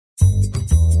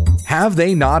Have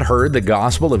they not heard the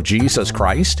gospel of Jesus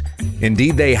Christ?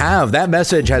 Indeed, they have. That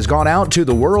message has gone out to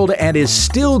the world and is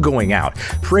still going out.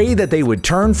 Pray that they would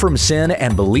turn from sin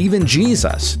and believe in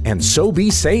Jesus, and so be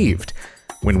saved.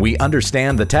 When we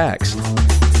understand the text.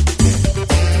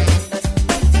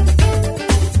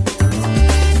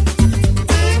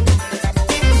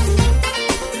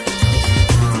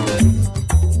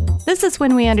 This is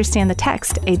When We Understand the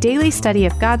Text, a daily study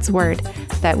of God's Word,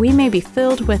 that we may be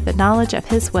filled with the knowledge of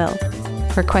His will.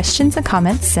 For questions and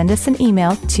comments, send us an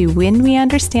email to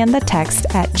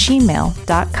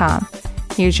whenweunderstandthetext@gmail.com.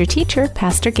 Here's your teacher,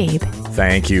 Pastor Gabe.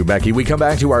 Thank you, Becky. We come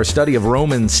back to our study of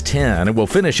Romans 10, and we'll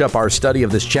finish up our study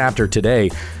of this chapter today.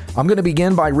 I'm going to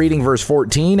begin by reading verse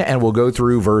 14, and we'll go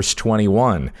through verse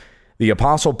 21. The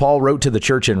Apostle Paul wrote to the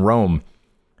church in Rome,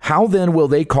 "How then will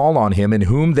they call on him in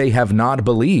whom they have not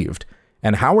believed?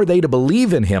 And how are they to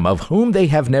believe in him of whom they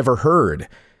have never heard?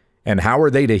 And how are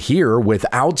they to hear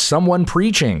without someone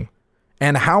preaching?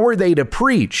 And how are they to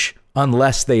preach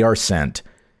unless they are sent?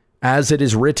 As it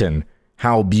is written,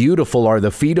 how beautiful are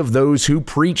the feet of those who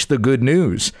preach the good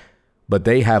news. But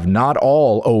they have not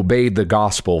all obeyed the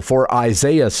gospel. For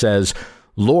Isaiah says,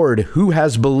 Lord, who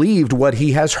has believed what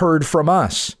he has heard from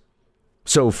us?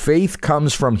 So faith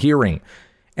comes from hearing,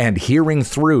 and hearing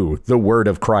through the word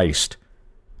of Christ.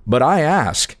 But I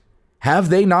ask, have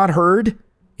they not heard?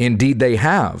 Indeed they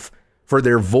have, for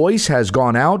their voice has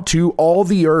gone out to all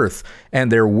the earth,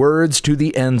 and their words to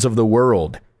the ends of the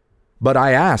world. But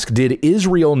I ask, did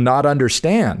Israel not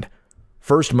understand?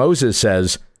 First Moses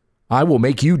says, I will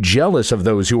make you jealous of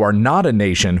those who are not a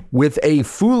nation. With a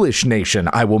foolish nation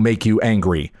I will make you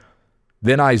angry.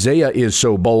 Then Isaiah is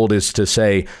so bold as to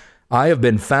say, I have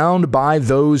been found by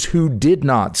those who did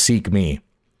not seek me.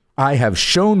 I have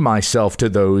shown myself to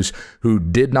those who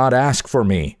did not ask for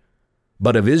me.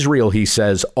 But of Israel he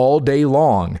says, all day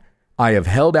long I have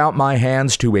held out my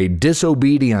hands to a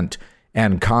disobedient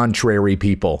and contrary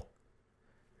people.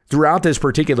 Throughout this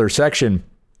particular section,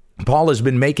 Paul has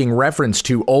been making reference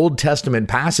to Old Testament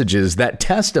passages that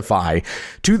testify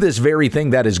to this very thing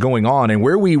that is going on. And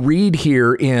where we read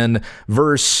here in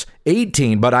verse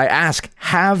 18, but I ask,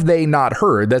 have they not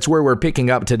heard? That's where we're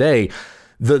picking up today.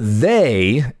 The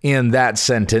they in that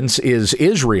sentence is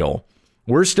Israel.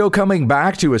 We're still coming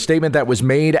back to a statement that was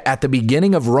made at the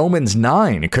beginning of Romans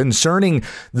 9 concerning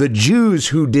the Jews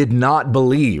who did not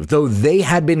believe. Though they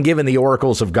had been given the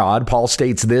oracles of God, Paul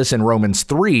states this in Romans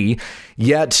 3,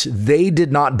 yet they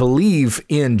did not believe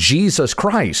in Jesus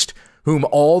Christ, whom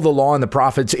all the law and the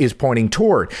prophets is pointing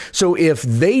toward. So if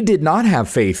they did not have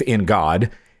faith in God,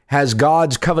 has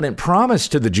God's covenant promise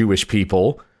to the Jewish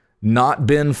people not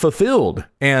been fulfilled?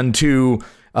 And to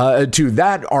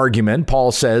that argument,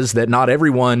 Paul says that not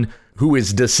everyone who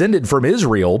is descended from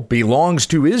Israel belongs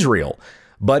to Israel,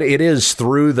 but it is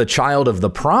through the child of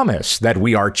the promise that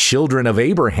we are children of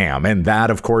Abraham, and that,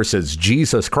 of course, is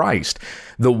Jesus Christ,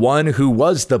 the one who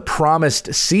was the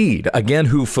promised seed, again,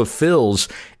 who fulfills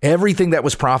everything that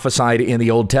was prophesied in the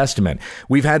Old Testament.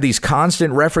 We've had these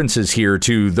constant references here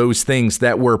to those things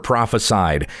that were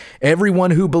prophesied. Everyone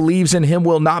who believes in him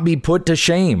will not be put to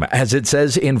shame, as it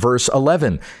says in verse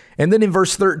 11. And then in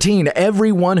verse 13,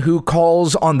 everyone who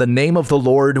calls on the name of the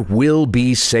Lord will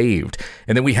be saved.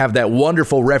 And then we have that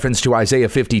wonderful reference to Isaiah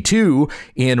 52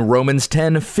 in Romans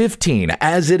 10:15.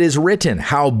 As it is written,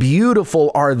 how beautiful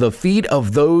are the feet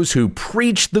of those who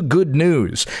preach the good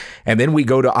news. And then we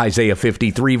go to Isaiah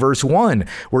 53 verse 1,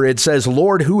 where it says,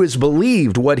 Lord, who has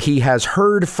believed what he has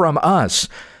heard from us?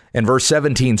 And verse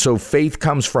 17, so faith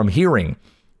comes from hearing,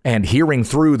 and hearing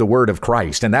through the word of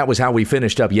Christ. And that was how we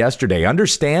finished up yesterday,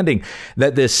 understanding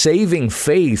that this saving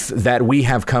faith that we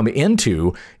have come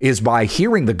into is by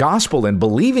hearing the gospel and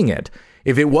believing it.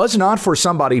 If it was not for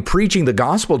somebody preaching the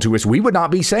gospel to us, we would not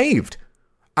be saved.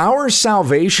 Our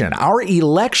salvation, our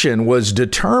election was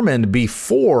determined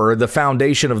before the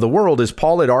foundation of the world, as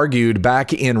Paul had argued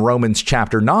back in Romans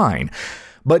chapter 9.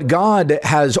 But God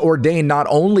has ordained not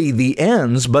only the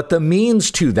ends, but the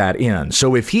means to that end.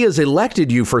 So if he has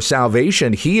elected you for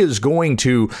salvation, he is going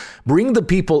to bring the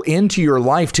people into your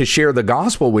life to share the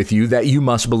gospel with you that you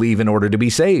must believe in order to be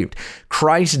saved.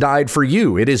 Christ died for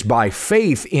you. It is by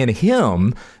faith in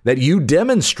him that you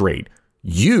demonstrate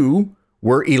you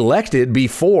were elected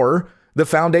before the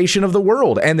foundation of the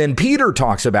world. And then Peter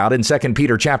talks about in 2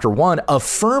 Peter chapter 1,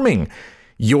 affirming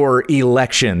your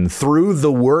election through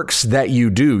the works that you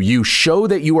do. You show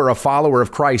that you are a follower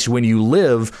of Christ when you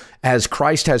live as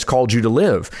Christ has called you to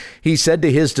live. He said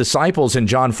to his disciples in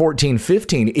John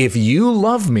 14:15, if you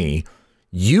love me,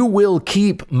 you will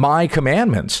keep my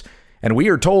commandments. And we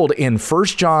are told in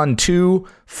 1 John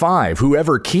 2:5,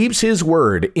 whoever keeps his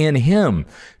word, in him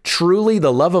truly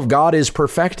the love of God is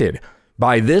perfected.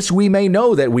 By this we may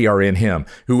know that we are in him.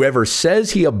 Whoever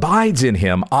says he abides in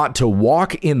him ought to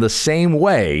walk in the same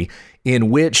way in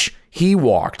which he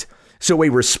walked. So a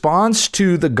response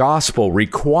to the gospel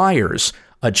requires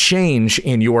a change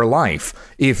in your life.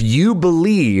 If you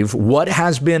believe what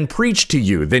has been preached to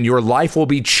you, then your life will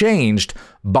be changed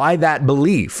by that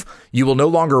belief. You will no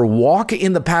longer walk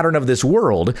in the pattern of this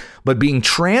world, but being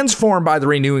transformed by the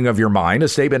renewing of your mind, a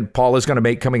statement Paul is going to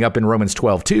make coming up in Romans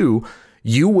 12:2,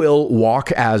 you will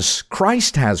walk as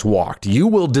Christ has walked. You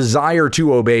will desire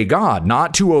to obey God,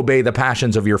 not to obey the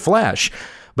passions of your flesh,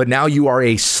 but now you are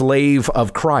a slave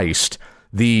of Christ.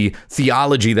 The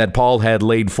theology that Paul had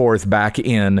laid forth back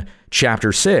in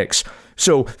chapter 6.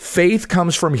 So faith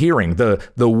comes from hearing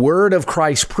the word of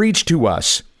Christ preached to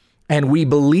us, and we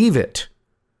believe it.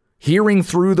 Hearing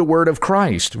through the word of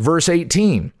Christ. Verse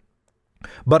 18.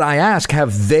 But I ask,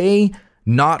 have they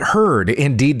not heard?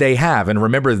 Indeed they have. And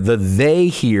remember, the they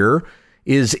here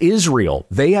is Israel.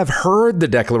 They have heard the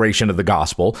declaration of the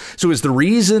gospel. So is the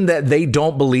reason that they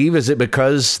don't believe, is it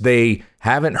because they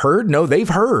haven't heard? No, they've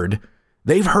heard.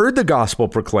 They've heard the gospel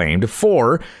proclaimed.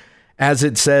 For, as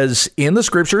it says in the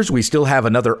scriptures, we still have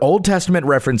another Old Testament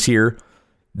reference here.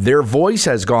 Their voice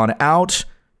has gone out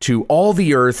to all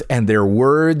the earth, and their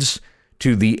words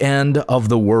to the end of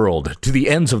the world, to the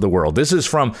ends of the world. This is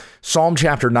from Psalm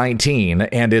chapter 19,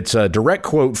 and it's a direct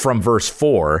quote from verse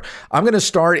 4. I'm going to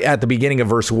start at the beginning of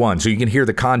verse 1, so you can hear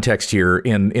the context here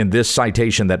in this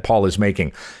citation that Paul is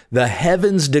making. The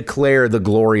heavens declare the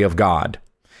glory of God,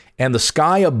 and the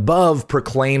sky above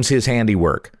proclaims his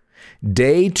handiwork.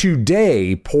 Day to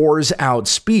day pours out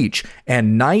speech,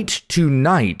 and night to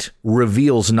night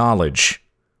reveals knowledge.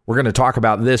 We're going to talk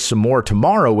about this some more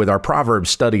tomorrow with our Proverbs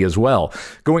study as well.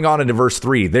 Going on into verse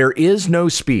 3, there is no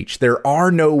speech, there are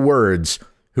no words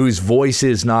whose voice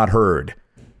is not heard.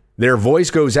 Their voice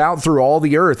goes out through all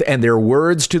the earth, and their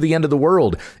words to the end of the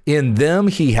world. In them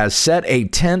he has set a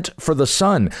tent for the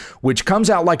sun, which comes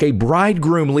out like a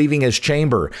bridegroom leaving his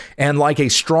chamber, and like a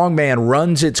strong man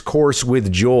runs its course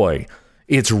with joy.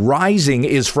 Its rising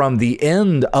is from the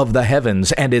end of the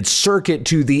heavens, and its circuit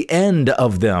to the end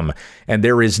of them, and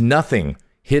there is nothing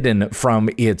hidden from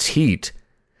its heat.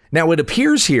 Now it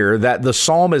appears here that the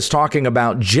psalm is talking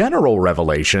about general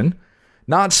revelation,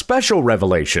 not special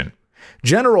revelation.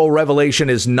 General revelation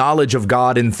is knowledge of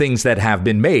God in things that have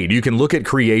been made. You can look at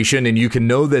creation and you can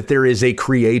know that there is a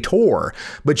creator,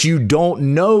 but you don't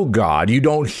know God. You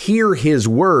don't hear his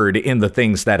word in the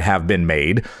things that have been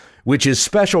made, which is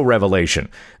special revelation.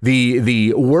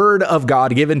 The word of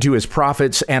God given to his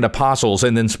prophets and apostles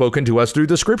and then spoken to us through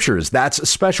the scriptures. That's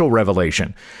special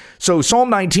revelation. So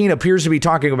Psalm 19 appears to be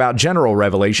talking about general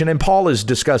revelation, and Paul has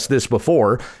discussed this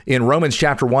before in Romans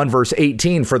chapter 1, verse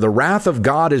 18. For the wrath of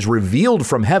God is revealed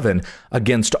from heaven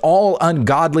against all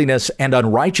ungodliness and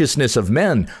unrighteousness of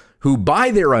men, who by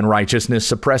their unrighteousness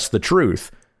suppress the truth.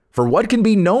 For what can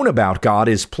be known about God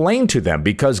is plain to them,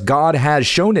 because God has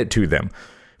shown it to them.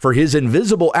 For his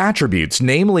invisible attributes,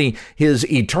 namely his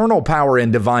eternal power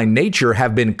and divine nature,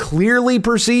 have been clearly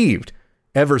perceived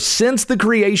ever since the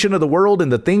creation of the world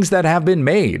and the things that have been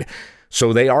made.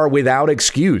 So they are without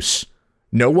excuse.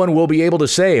 No one will be able to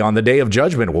say on the day of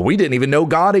judgment, well, we didn't even know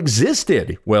God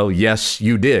existed. Well, yes,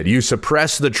 you did. You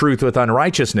suppress the truth with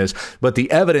unrighteousness, but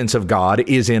the evidence of God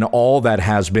is in all that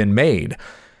has been made.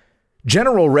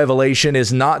 General revelation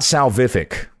is not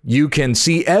salvific. You can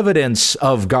see evidence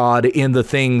of God in the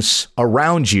things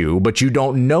around you, but you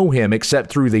don't know him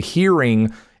except through the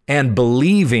hearing and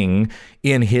believing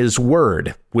in his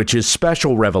word, which is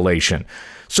special revelation.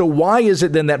 So why is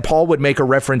it then that Paul would make a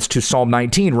reference to Psalm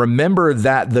 19? Remember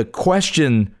that the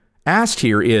question asked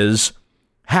here is,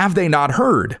 have they not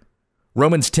heard?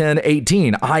 Romans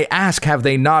 10:18, I ask, have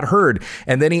they not heard?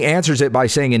 And then he answers it by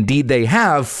saying, indeed they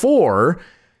have, for,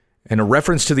 and a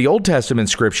reference to the Old Testament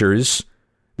scriptures,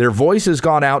 their voice has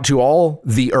gone out to all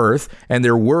the earth, and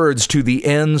their words to the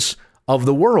ends of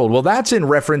the world. Well, that's in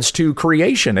reference to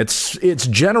creation. It's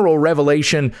general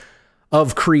revelation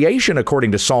of creation,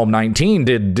 according to Psalm 19.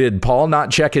 Did Paul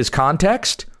not check his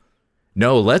context?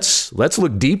 No, let's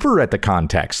look deeper at the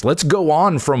context. Let's go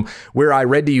on from where I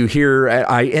read to you here.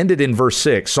 I ended in verse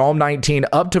 6, Psalm 19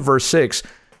 up to verse 6.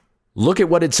 Look at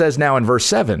what it says now in verse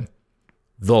 7.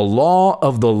 The law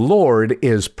of the Lord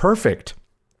is perfect,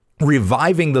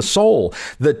 reviving the soul.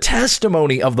 The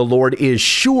testimony of the Lord is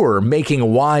sure,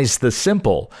 making wise the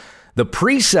simple. The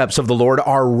precepts of the Lord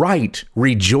are right,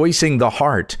 rejoicing the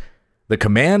heart. The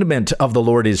commandment of the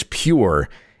Lord is pure,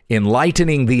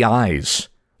 enlightening the eyes.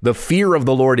 The fear of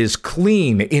the Lord is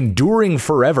clean, enduring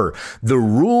forever. The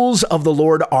rules of the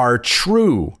Lord are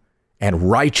true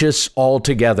and righteous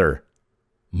altogether.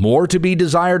 More to be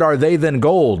desired are they than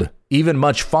gold, even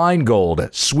much fine gold,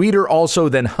 sweeter also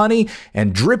than honey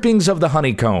and drippings of the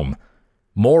honeycomb.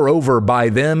 Moreover, by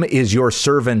them is your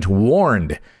servant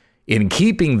warned. In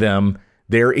keeping them,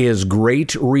 there is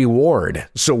great reward.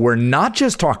 So we're not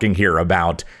just talking here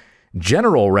about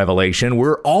general revelation,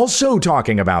 we're also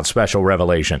talking about special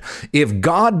revelation. If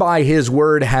God by his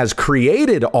word has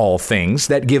created all things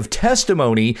that give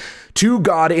testimony to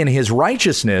God in his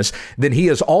righteousness, then he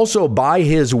has also by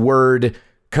his word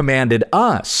commanded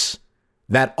us.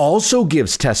 That also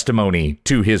gives testimony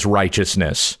to his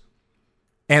righteousness.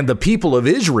 And the people of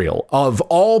Israel, of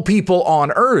all people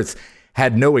on earth,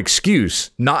 had no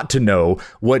excuse not to know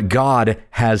what God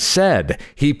has said.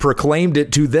 He proclaimed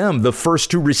it to them, the first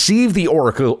to receive the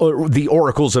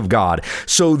oracles of God.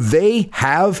 So they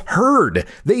have heard.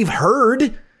 They've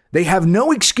heard. They have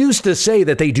no excuse to say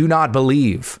that they do not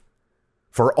believe.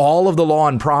 For all of the law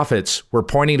and prophets were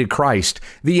pointing to Christ.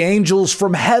 The angels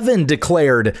from heaven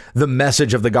declared the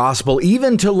message of the gospel,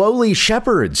 even to lowly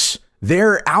shepherds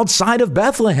there outside of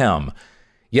Bethlehem.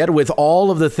 Yet with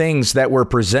all of the things that were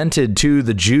presented to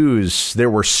the Jews, there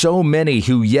were so many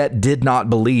who yet did not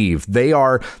believe. They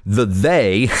are the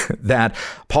they that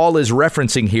Paul is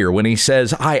referencing here when he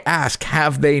says, I ask,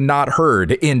 have they not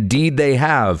heard? Indeed they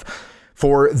have.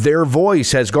 For their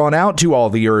voice has gone out to all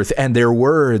the earth and their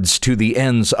words to the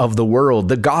ends of the world.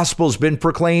 The gospel's been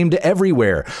proclaimed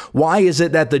everywhere. Why is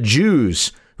it that the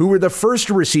Jews, who were the first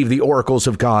to receive the oracles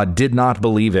of God, did not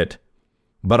believe it?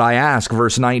 But I ask,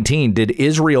 verse 19, did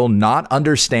Israel not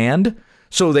understand?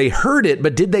 So they heard it,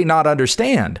 but did they not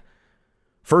understand?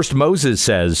 First Moses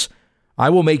says, I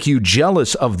will make you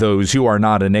jealous of those who are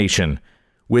not a nation.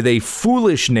 With a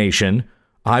foolish nation,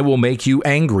 I will make you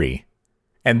angry.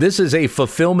 And this is a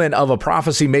fulfillment of a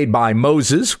prophecy made by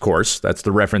Moses. Of course, that's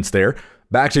the reference there.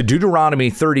 Back to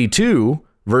Deuteronomy 32,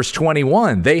 verse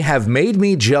 21, they have made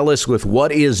me jealous with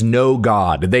what is no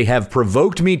God. They have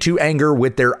provoked me to anger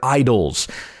with their idols.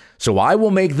 So I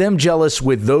will make them jealous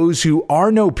with those who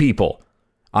are no people.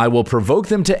 I will provoke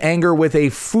them to anger with a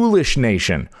foolish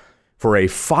nation. For a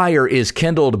fire is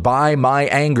kindled by my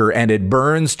anger, and it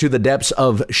burns to the depths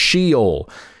of Sheol,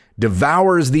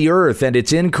 devours the earth and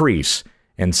its increase,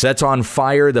 and sets on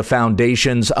fire the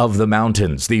foundations of the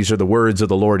mountains. These are the words of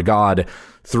the Lord God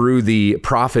through the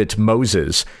prophet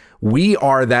Moses. We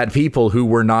are that people who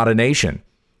were not a nation.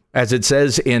 As it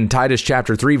says in Titus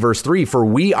chapter 3, verse 3, for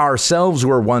we ourselves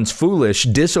were once foolish,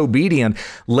 disobedient,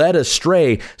 led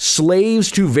astray,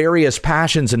 slaves to various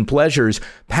passions and pleasures,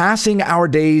 passing our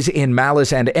days in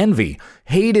malice and envy,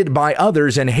 hated by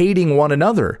others and hating one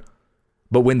another.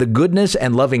 But when the goodness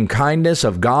and loving kindness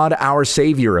of God our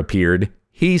Savior appeared,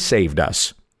 he saved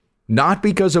us. Not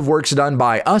because of works done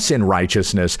by us in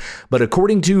righteousness, but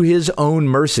according to his own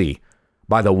mercy,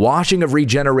 by the washing of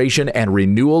regeneration and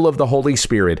renewal of the Holy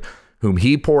Spirit, whom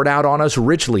he poured out on us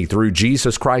richly through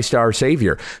Jesus Christ our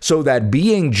Savior, so that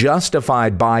being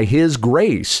justified by his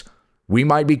grace, we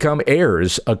might become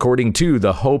heirs according to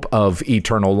the hope of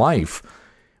eternal life.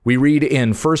 We read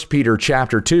in 1 Peter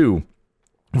chapter 2,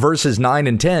 verses 9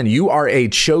 and 10, you are a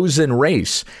chosen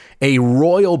race, a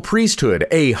royal priesthood,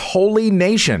 a holy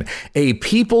nation, a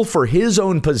people for his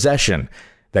own possession,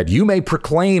 that you may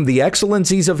proclaim the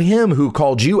excellencies of him who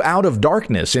called you out of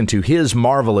darkness into his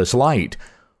marvelous light.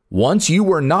 Once you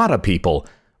were not a people,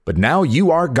 but now you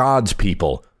are God's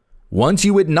people. Once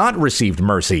you had not received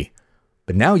mercy,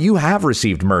 but now you have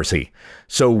received mercy.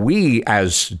 So we,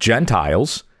 as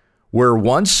Gentiles, were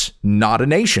once not a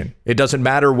nation. It doesn't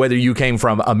matter whether you came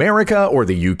from America or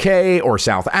the UK or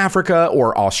South Africa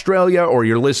or Australia, or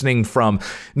you're listening from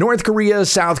North Korea,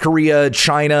 South Korea,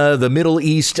 China, the Middle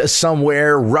East,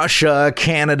 somewhere, Russia,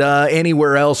 Canada,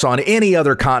 anywhere else on any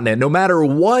other continent. No matter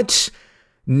what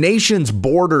nation's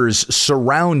borders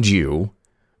surround you,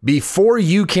 before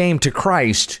you came to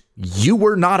Christ, you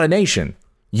were not a nation.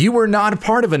 You were not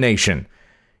part of a nation.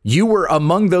 You were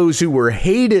among those who were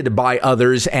hated by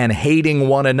others and hating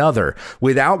one another.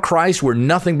 Without Christ, we're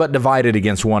nothing but divided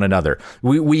against one another.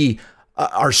 We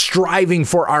are striving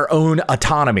for our own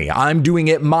autonomy. I'm doing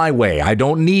it my way. I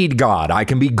don't need God. I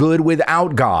can be good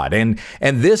without God. And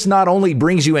this not only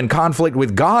brings you in conflict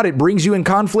with God, it brings you in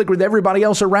conflict with everybody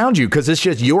else around you, because it's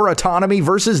just your autonomy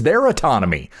versus their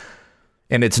autonomy.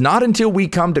 And it's not until we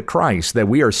come to Christ that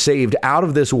we are saved out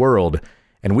of this world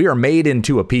and we are made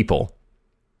into a people.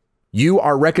 You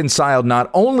are reconciled not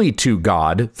only to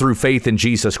God through faith in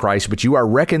Jesus Christ, but you are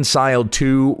reconciled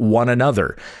to one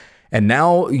another. And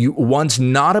now you once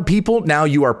not a people, now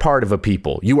you are part of a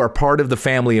people. You are part of the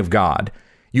family of God.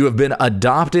 You have been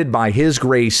adopted by his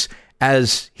grace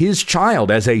as his child,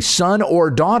 as a son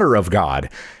or daughter of God,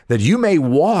 that you may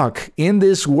walk in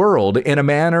this world in a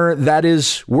manner that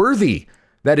is worthy,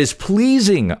 that is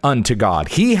pleasing unto God.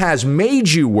 He has made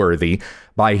you worthy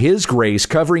by his grace,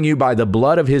 covering you by the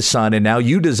blood of his son, and now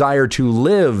you desire to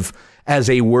live as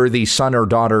a worthy son or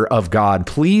daughter of God,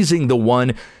 pleasing the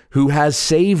one who has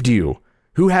saved you,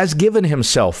 who has given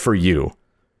himself for you.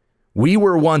 We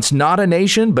were once not a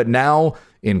nation, but now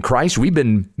in Christ we've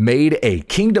been made a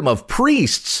kingdom of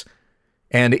priests.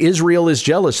 And Israel is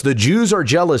jealous. The Jews are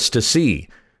jealous to see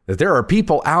that there are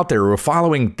people out there who are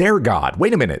following their God.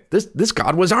 Wait a minute, this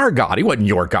God was our God. He wasn't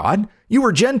your God. You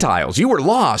were Gentiles. You were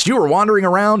lost. You were wandering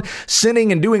around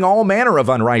sinning and doing all manner of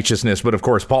unrighteousness. But of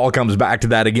course, Paul comes back to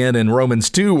that again in Romans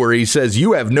 2, where he says,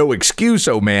 you have no excuse,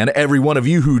 O man, every one of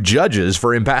you who judges,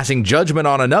 for in passing judgment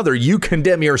on another, you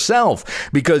condemn yourself,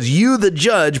 because you, the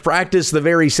judge, practice the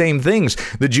very same things.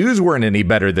 The Jews weren't any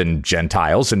better than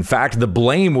Gentiles. In fact, the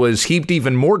blame was heaped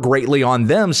even more greatly on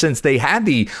them, since they had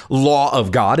the law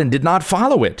of God and did not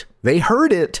follow it. They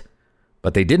heard it,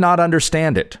 but they did not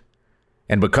understand it.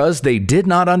 And because they did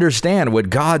not understand what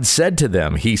God said to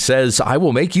them, he says, I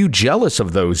will make you jealous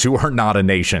of those who are not a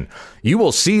nation. You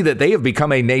will see that they have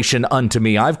become a nation unto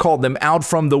me. I've called them out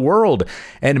from the world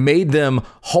and made them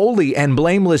holy and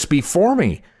blameless before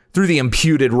me through the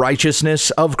imputed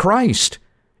righteousness of Christ.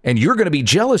 And you're going to be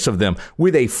jealous of them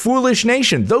with a foolish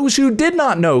nation, those who did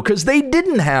not know, because they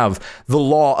didn't have the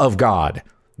law of God.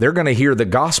 They're going to hear the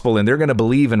gospel and they're going to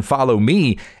believe and follow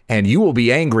me, and you will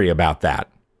be angry about that.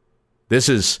 This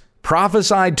is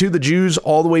prophesied to the Jews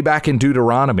all the way back in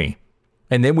Deuteronomy.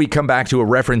 And then we come back to a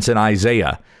reference in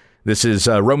Isaiah. This is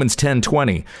Romans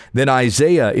 10:20. Then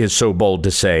Isaiah is so bold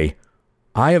to say,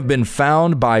 I have been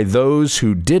found by those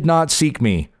who did not seek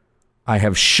me. I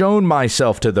have shown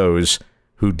myself to those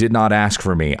who did not ask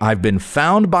for me. I've been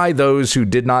found by those who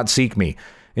did not seek me.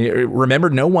 Remember,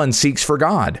 no one seeks for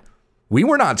God. We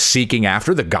were not seeking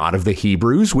after the God of the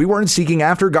Hebrews. We weren't seeking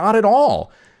after God at all.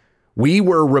 We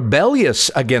were rebellious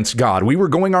against God. We were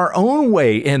going our own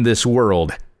way in this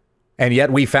world. And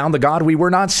yet we found the God we were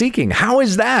not seeking. How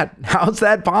is that? How's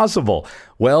that possible?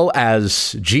 Well,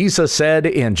 as Jesus said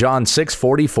in John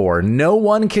 6:44, no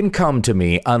one can come to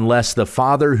me unless the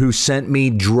Father who sent me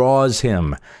draws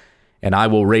him, and I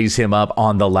will raise him up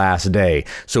on the last day.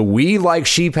 So we, like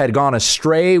sheep, had gone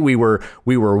astray. We were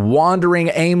wandering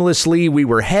aimlessly. We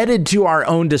were headed to our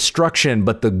own destruction,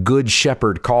 but the Good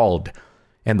Shepherd called.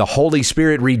 And the Holy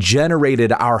Spirit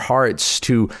regenerated our hearts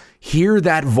to hear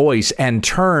that voice and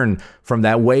turn from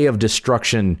that way of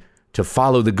destruction to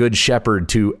follow the Good Shepherd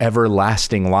to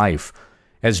everlasting life.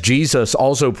 As Jesus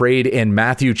also prayed in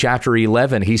Matthew chapter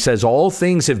 11, he says, all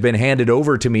things have been handed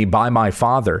over to me by my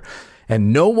Father,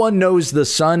 and no one knows the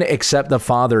Son except the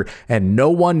Father, and no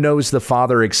one knows the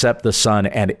Father except the Son,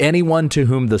 and anyone to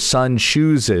whom the Son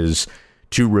chooses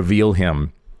to reveal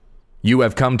him. You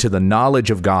have come to the knowledge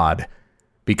of God,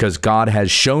 because God has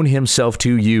shown himself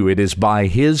to you. It is by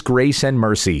his grace and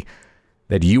mercy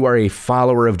that you are a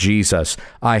follower of Jesus.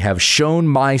 I have shown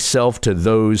myself to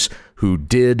those who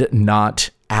did not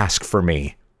ask for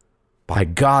me. By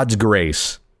God's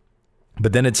grace.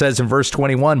 But then it says in verse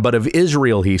 21, but of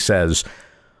Israel, he says,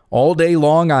 all day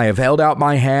long I have held out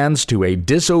my hands to a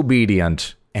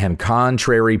disobedient and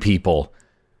contrary people.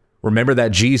 Remember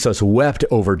that Jesus wept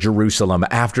over Jerusalem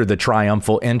after the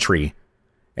triumphal entry.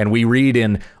 And we read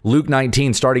in Luke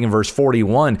 19, starting in verse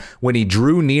 41, when he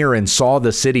drew near and saw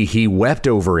the city, he wept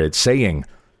over it, saying,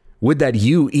 would that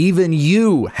you, even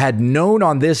you, had known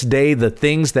on this day the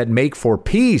things that make for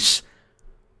peace,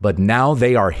 but now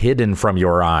they are hidden from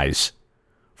your eyes.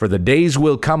 For the days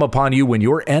will come upon you when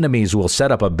your enemies will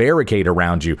set up a barricade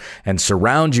around you and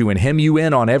surround you and hem you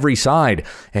in on every side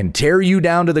and tear you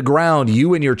down to the ground,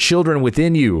 you and your children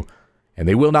within you. And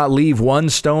they will not leave one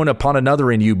stone upon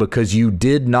another in you, because you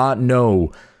did not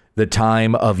know the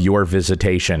time of your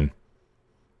visitation.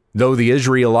 Though the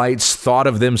Israelites thought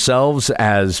of themselves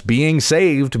as being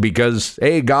saved because,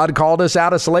 hey, God called us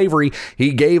out of slavery.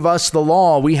 He gave us the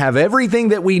law. We have everything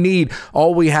that we need.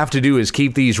 All we have to do is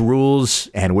keep these rules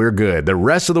and we're good. The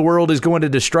rest of the world is going to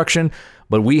destruction,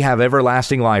 but we have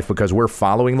everlasting life because we're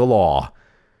following the law.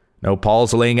 No,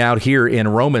 Paul's laying out here in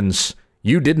Romans,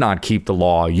 you did not keep the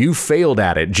law. You failed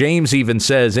at it. James even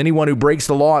says anyone who breaks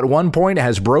the law at one point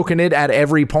has broken it at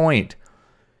every point.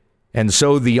 And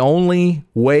so the only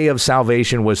way of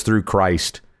salvation was through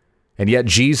Christ. And yet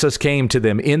Jesus came to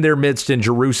them in their midst in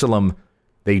Jerusalem,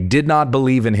 They did not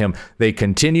believe in him. They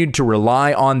continued to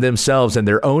rely on themselves and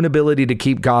their own ability to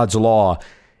keep God's law,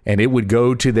 and it would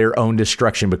go to their own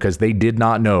destruction because they did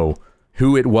not know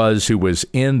who it was who was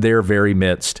in their very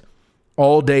midst.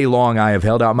 All day long I have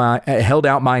held out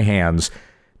my hands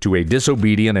to a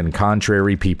disobedient and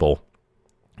contrary people.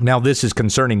 Now, this is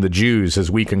concerning the Jews as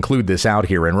we conclude this out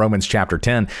here in Romans chapter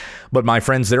 10. But my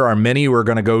friends, there are many who are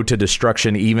going to go to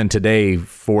destruction even today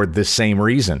for this same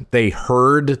reason. They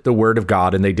heard the word of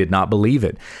God and they did not believe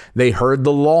it. They heard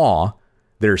the law.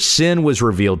 Their sin was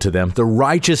revealed to them. The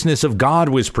righteousness of God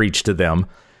was preached to them.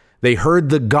 They heard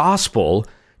the gospel.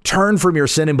 Turn from your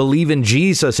sin and believe in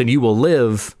Jesus and you will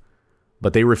live.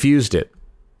 But they refused it.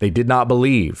 They did not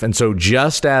believe. And so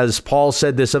just as Paul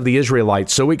said this of the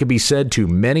Israelites, so it could be said to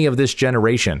many of this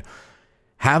generation.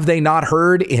 Have they not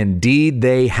heard? Indeed,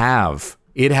 they have.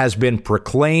 It has been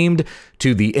proclaimed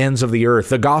to the ends of the earth.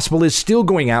 The gospel is still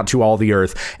going out to all the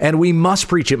earth, and we must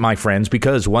preach it, my friends,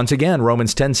 because once again,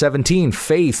 Romans 10:17,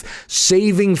 faith,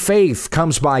 saving faith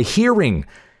comes by hearing,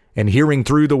 and hearing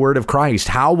through the word of Christ.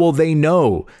 How will they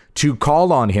know to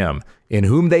call on him in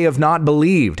whom they have not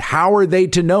believed? How are they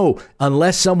to know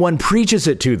unless someone preaches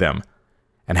it to them?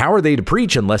 And how are they to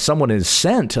preach unless someone is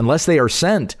sent, unless they are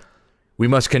sent? We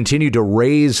must continue to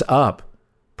raise up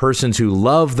persons who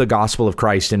love the gospel of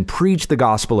Christ and preach the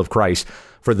gospel of Christ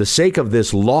for the sake of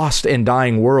this lost and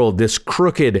dying world, this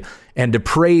crooked and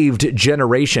depraved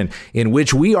generation in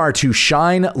which we are to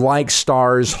shine like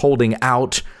stars holding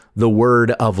out the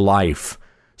word of life,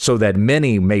 so that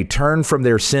many may turn from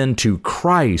their sin to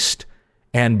Christ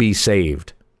and be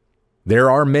saved.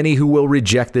 There are many who will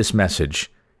reject this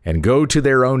message and go to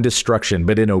their own destruction,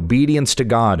 but in obedience to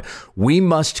God, we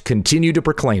must continue to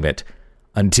proclaim it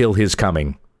until his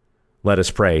coming. Let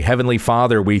us pray. Heavenly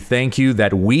Father, we thank you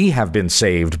that we have been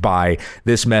saved by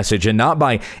this message, and not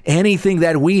by anything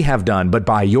that we have done, but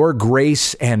by your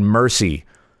grace and mercy.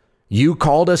 You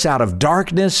called us out of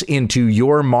darkness into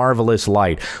your marvelous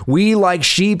light. We, like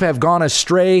sheep, have gone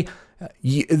astray.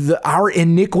 Our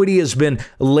iniquity has been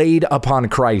laid upon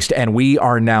Christ, and we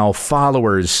are now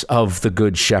followers of the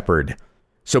Good Shepherd.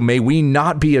 So may we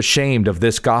not be ashamed of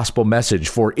this gospel message,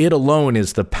 for it alone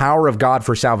is the power of God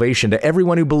for salvation to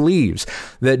everyone who believes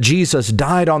that Jesus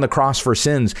died on the cross for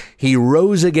sins. He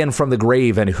rose again from the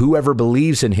grave, and whoever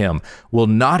believes in him will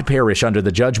not perish under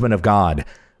the judgment of God,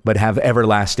 but have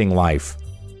everlasting life.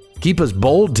 Keep us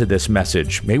bold to this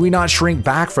message. May we not shrink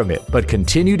back from it, but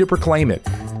continue to proclaim it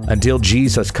until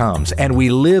Jesus comes and we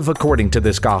live according to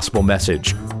this gospel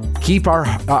message. Keep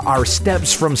our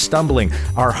steps from stumbling,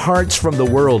 our hearts from the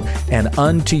world, and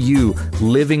unto you,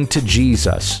 living to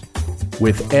Jesus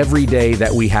with every day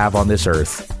that we have on this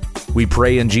earth. We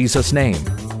pray in Jesus' name.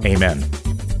 Amen.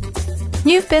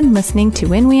 You've been listening to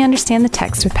When We Understand the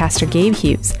Text with Pastor Gabe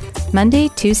Hughes. Monday,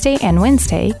 Tuesday, and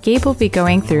Wednesday, Gabe will be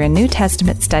going through a New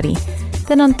Testament study.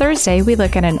 Then on Thursday, we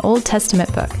look at an Old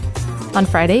Testament book. On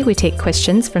Friday, we take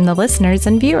questions from the listeners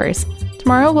and viewers.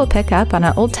 Tomorrow, we'll pick up on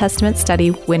an Old Testament study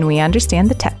when we understand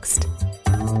the text.